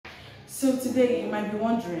So today you might be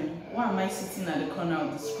wondering, why am I sitting at the corner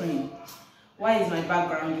of the screen? Why is my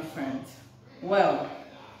background different? Well,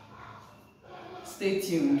 stay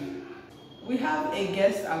tuned. We have a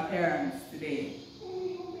guest appearance today.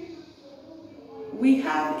 We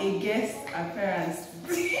have a guest appearance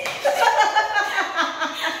today.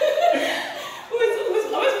 Who's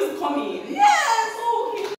supposed to come in? Yes!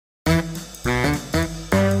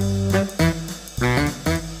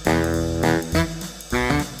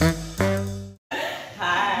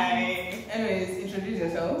 Hi. Anyways, introduce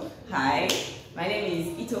yourself. Hi. My name is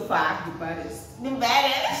Itofa. The baddest. The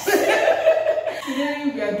baddest.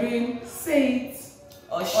 Today we are doing Say It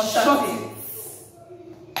or Shut It.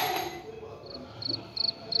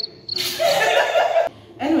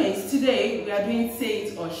 Anyways, today we are doing Say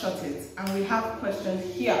It or Shut It, and we have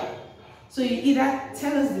questions here. So you either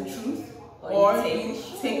tell us the truth or you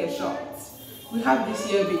take a shot. We have this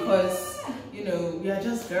here because, you know, we are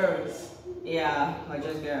just girls. Yeah, we're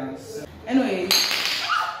just girls. Anyways.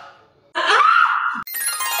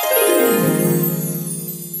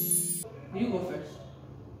 Will you go first?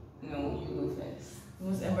 No, you go first. The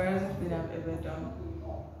most embarrassing thing I've ever done.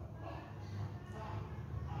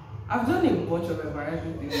 I've done a bunch of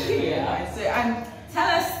embarrassing things. Yeah. I say, and Tell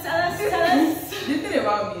us. the thing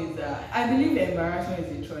about me is that I believe embarrassment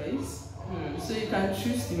is a choice. So you can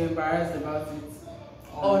choose to be embarrassed about it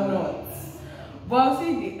or not. But I'll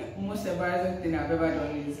say the most embarrassing thing I've ever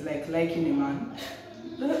done is like liking a man.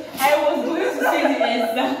 I was going to say the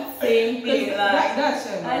exact same thing. Like, that's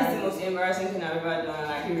the most embarrassing thing I've ever done.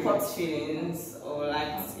 Like, hurt feelings or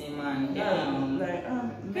like a man.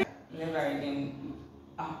 Never again.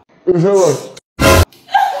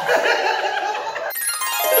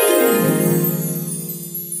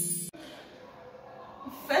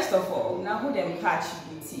 First of all, now who them catch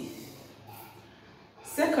the thief?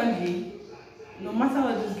 Secondly, no matter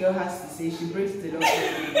what this girl has to say, she breaks the law.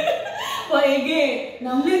 But again,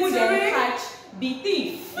 now who Literally. them catch the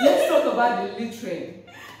thief? Let's talk about the literate.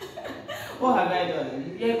 What have I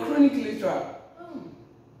done? You're a chronic literal.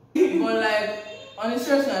 But like, on a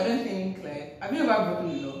serious note, I don't think like, have you ever broken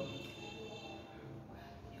the law?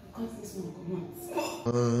 Because this one come out.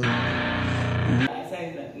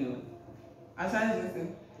 Besides that, no. Aside this thing,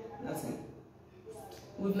 Nothing.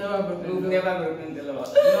 we've never broken the We've law. never broken the law.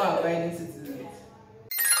 No abiding citizens.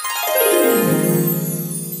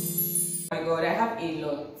 Oh my god, I have a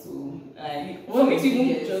lot to like. What makes you even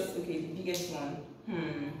guess? just okay, the biggest one.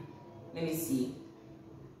 Let me see.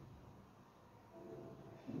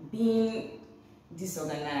 Being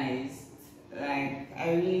disorganized. Like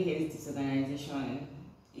I really hate disorganization.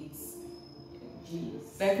 It's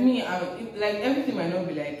jeez. Like me, like everything might not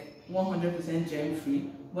be like 100% germ free,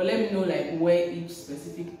 but let me know like where each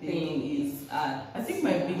specific thing is. I think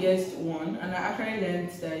my biggest one, and I actually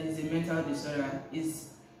learned that is a mental disorder, is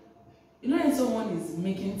you know when someone is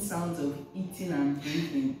making sounds of eating and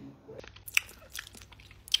breathing.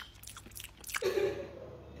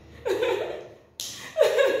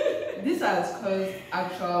 This has caused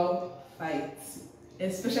actual fights,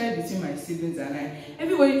 especially between my siblings and I.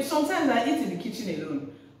 Everybody, sometimes I eat in the kitchen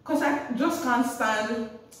alone because I just can't stand.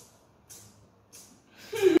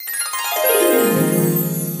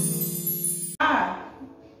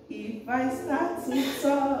 If I start to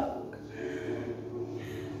talk.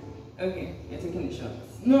 Okay, you're taking the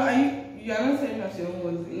shots. No, you are not saying that your own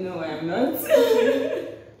words. No, I am not.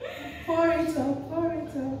 Pour it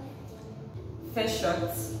up. First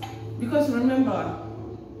shot. Because remember,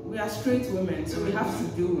 we are straight women, so we have to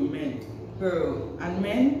deal with men. Bro. And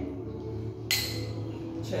men,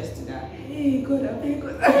 Cheers to that. hey, good.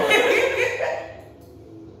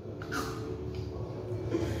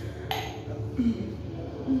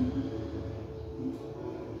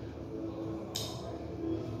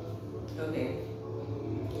 Okay.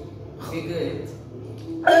 Be good.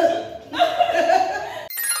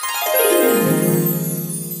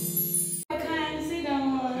 I can't sit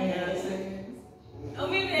down. Oh,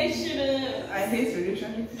 maybe I shouldn't. I hate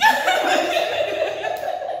relationships.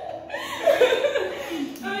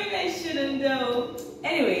 Oh, maybe I shouldn't though.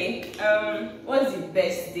 Anyway, what's the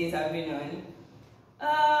best date I've been on?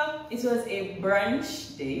 It was a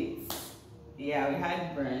brunch date. Yeah, we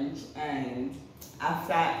had brunch, and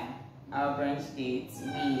after our brunch date,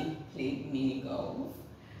 we played mini golf.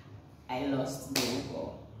 I lost the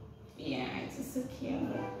goal. Yeah, it was so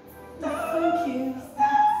cute. Thank you.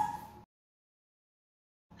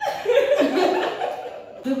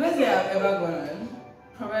 The best day I've ever gone on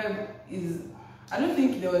probably is, I don't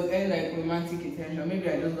think there was any like romantic intention. Maybe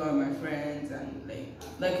I just go with my friends and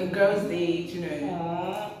like a girl's date, you know.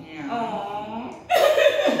 Aww. Yeah. Aww.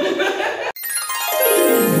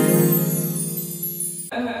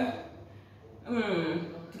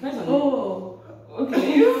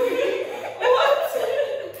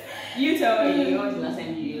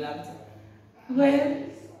 Well,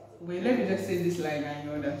 wait, let me just say this line and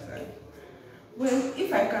you understand. Well,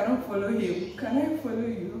 if I cannot follow him, can I follow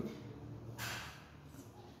you?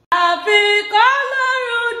 Happy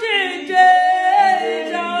color DJ.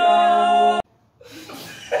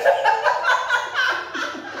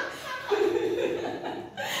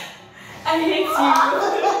 I hate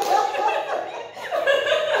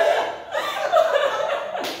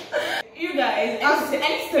you. You guys, I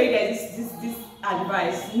need to tell you guys this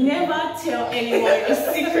advice. Never tell anyone your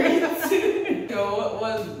secrets. So what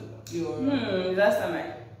was your Last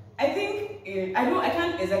time I think I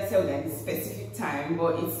can't exactly tell that specific time,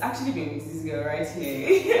 but it's actually been with this girl right here.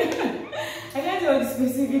 I can't tell the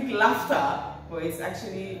specific laughter, but it's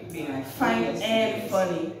actually been like fine and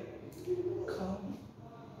funny? Come.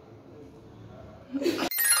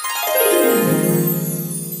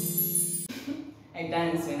 I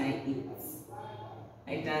dance when I eat.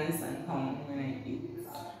 I dance and hum when I eat.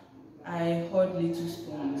 I hold little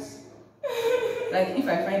spoons. Like if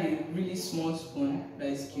I find a really small spoon that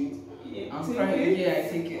is cute, I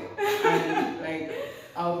take it. And like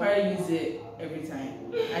I'll probably use it every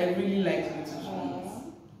time. I really like little spoons.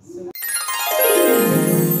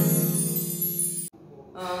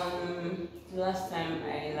 The last time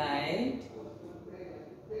I lied,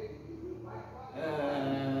 the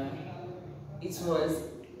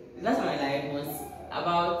last time I lied was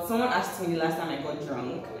about someone asked me the last time I got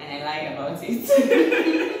drunk and I lied about it.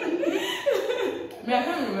 I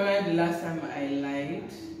can't remember the last time I lied,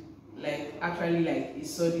 like actually like a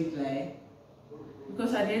solid lie,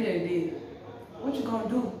 because at the end of the day, what you gonna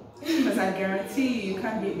do? Because I guarantee you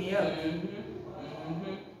can't beat me up.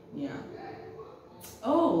 Yeah.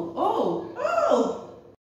 Oh,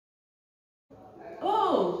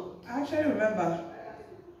 I actually remember,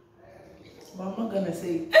 but I'm not gonna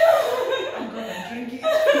say it. I'm gonna drink it.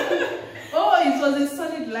 Oh, it was a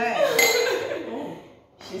solid lie. Oh,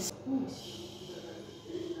 she's.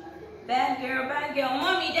 Bad girl,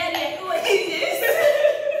 mommy, daddy, who is this?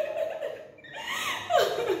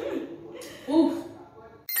 Oof.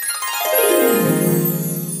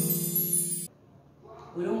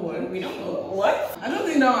 We don't work. We don't know. What? I don't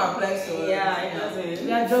think that one applies to us. Yeah, it doesn't.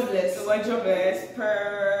 We are jobless. So we're jobless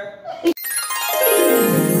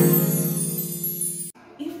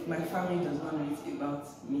If my family does not know about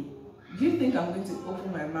me, do you think I'm going to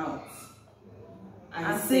open my mouth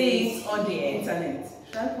and say it on the internet?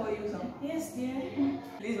 Should I pour you some? Yes, dear.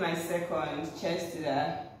 This is my second. Cheers to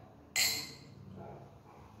that.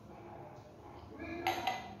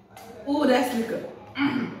 Oh, that's liquor.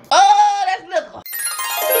 Oh, that's liquor.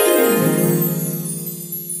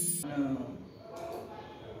 No.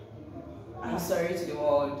 I'm sorry to the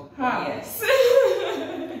world. Huh? Yes.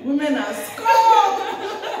 Women are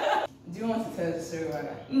scum. Do you want to tell the story about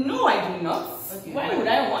that? No, I do not. Okay. Why would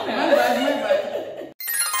I want to? My bad.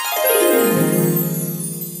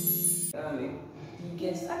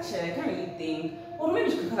 Yes, actually, I can't really think. Or maybe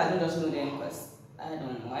it's because I don't just know them, because I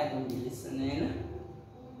don't know. I don't be listening.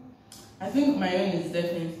 I think my own is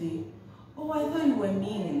definitely, oh, I thought you were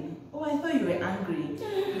mean. Oh, I thought you were angry.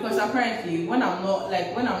 Because apparently, when I'm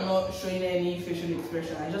not showing any facial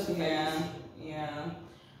expression, I just look like this. Yeah.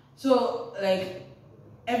 So like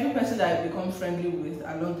every person that I become friendly with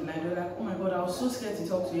along the line, they're like, oh my god, I was so scared to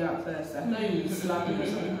talk to you at first. I thought you would slap me or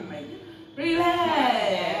something. I'm like,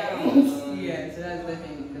 relax. Yeah, so that's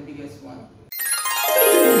definitely the biggest one.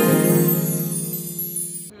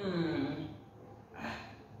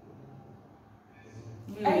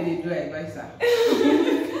 You really do advice, sir?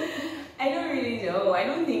 I don't really know. I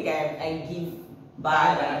don't think I give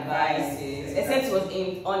bad advices, except it was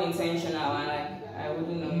unintentional, and I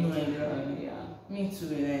wouldn't know. No, yeah. Me too.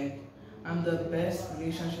 Like, I'm the best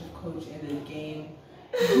relationship coach in the game.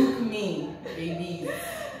 Book me, baby,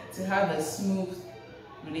 to have a smooth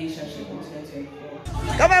relationship in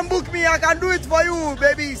 2024. Come and book me, I can do it for you,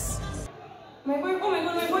 babies. Oh my god,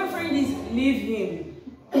 my boyfriend is leave him.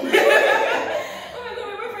 Oh my god,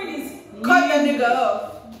 my boyfriend is Cut the nigga off.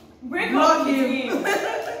 Break up with him.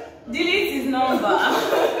 Delete his number.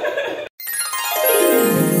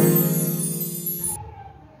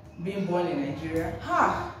 Being born in Nigeria.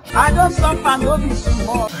 Ha! I don't stop and don't be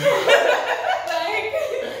small. Like,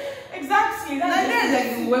 exactly. Nigeria is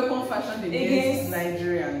like a weapon fashioned against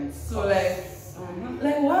Nigerians. So like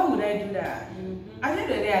why would I do that? At the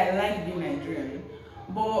end of the day, I like being Nigerian.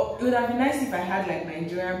 But it would have been nice if I had like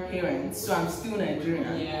Nigerian parents, so I'm still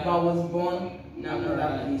Nigerian. Yeah. But I was born in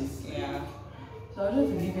another place. Yeah. So I'll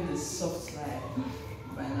just be living the soft life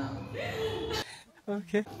by now.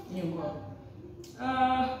 Okay. You go.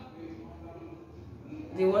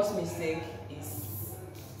 The worst mistake is,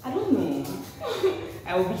 I don't know.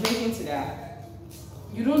 I will be drinking to that.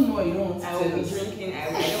 You don't know. You don't want to I tell will be us. drinking.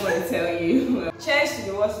 I don't want to tell you. Cheers to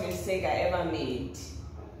the worst mistake I ever made.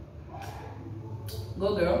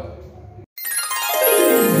 Go, girl.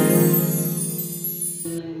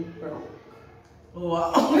 Broke.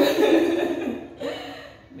 Wow.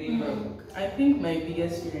 Being broke. I think my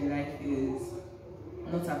biggest fear in life is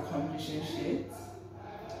not accomplishing shit.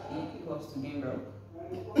 Equals to being broke.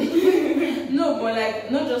 No, but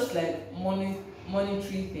like not just like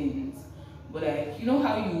monetary things, but like you know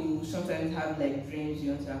how you sometimes have like dreams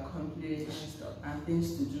you want to accomplish and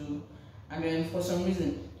things to do, and then for some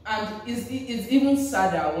reason, and it's even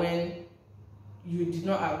sadder when you did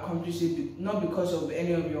not accomplish it, not because of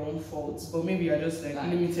any of your own faults, but maybe you're just like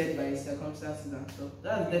limited by circumstances and stuff.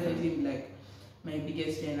 That's definitely like my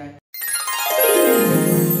biggest fear in life.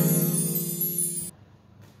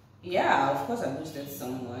 Yeah, of course I ghosted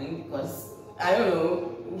someone because I don't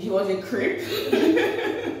know, he was a creep.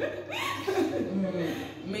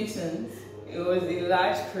 Makes sense. It was a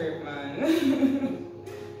large creep, man.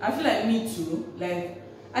 I feel like me too. Like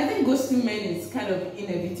I think ghosting men is kind of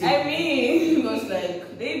inevitable. I mean, because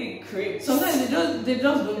like they be creeps. sometimes they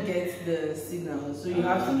just don't get the signal, so you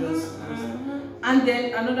have to just ghost. And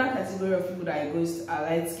then another category of people that I ghost are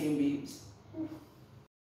light skinned babes.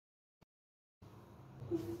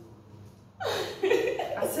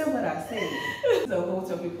 I said what I said. It's a whole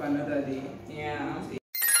topic for another day. Yeah.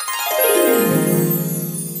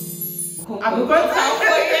 I'm going to talk for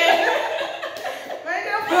you.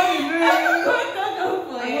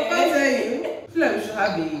 I feel like we should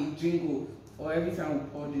have a jingle for every time we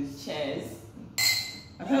pour this. Cheers.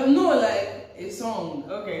 No, like a song.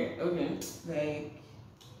 Okay, okay. Like,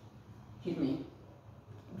 Hit me.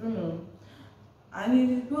 I don't know. I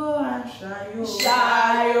need to go and shine.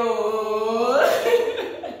 Shayo.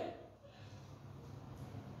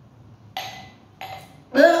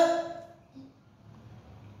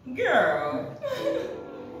 Girl.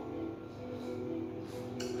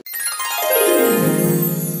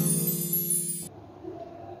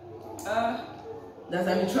 That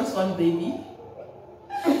I'm a trust fund baby.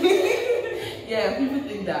 Yeah, people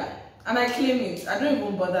think that. And I claim it. I don't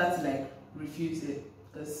even bother to like refuse it.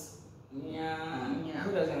 Because Yeah. Yeah.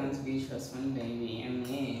 Who doesn't want to be a trust fund baby? I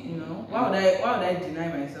mean, you know, why would I deny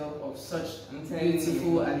myself of such I'm telling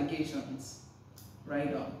beautiful you. allegations?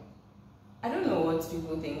 Right on. I don't know what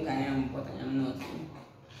people think I am, but I am not.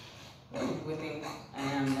 What people think I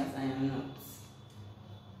am, that I am not.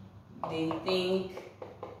 They think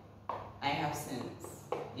I have sense.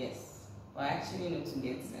 Yes. But I actually need to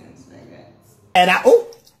get sense like that. And I'm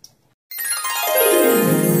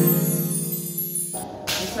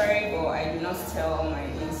sorry, but I do not tell my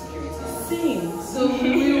insecurities. Sing. So we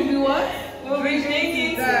will be what? We'll be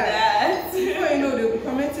drinking to that. Before you know, they'll be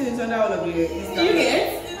commenting it under all of your Instagram. You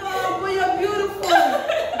get? Oh, but you're beautiful.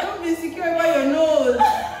 Don't be insecure about your nose. I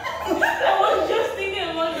was just thinking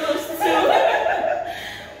about those two.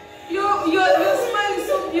 Your smile is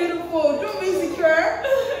so beautiful. Don't be insecure.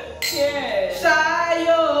 Yeah.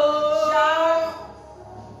 Shayo.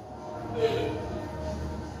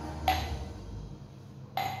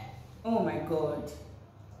 Oh my god.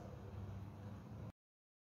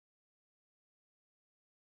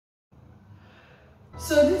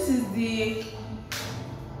 So this is the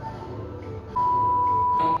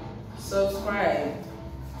subscribe,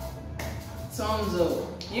 thumbs up.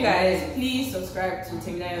 You guys, please subscribe to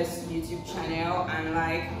Temidayo's YouTube channel and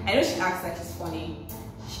like, I know she acts like she's funny.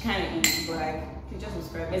 She kind of is, but like, please just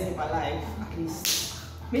subscribe. Let's live her life at least.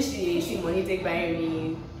 Make sure you see money take by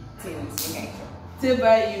me things. Okay. Say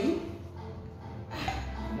by you.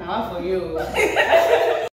 Now for you.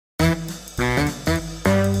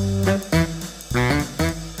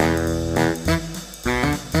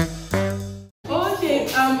 Okay,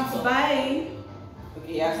 bye.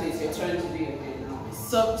 Okay, actually it's your turn to be okay now.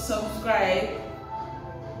 Subscribe.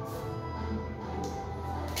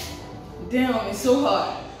 Damn, it's so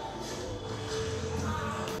hot.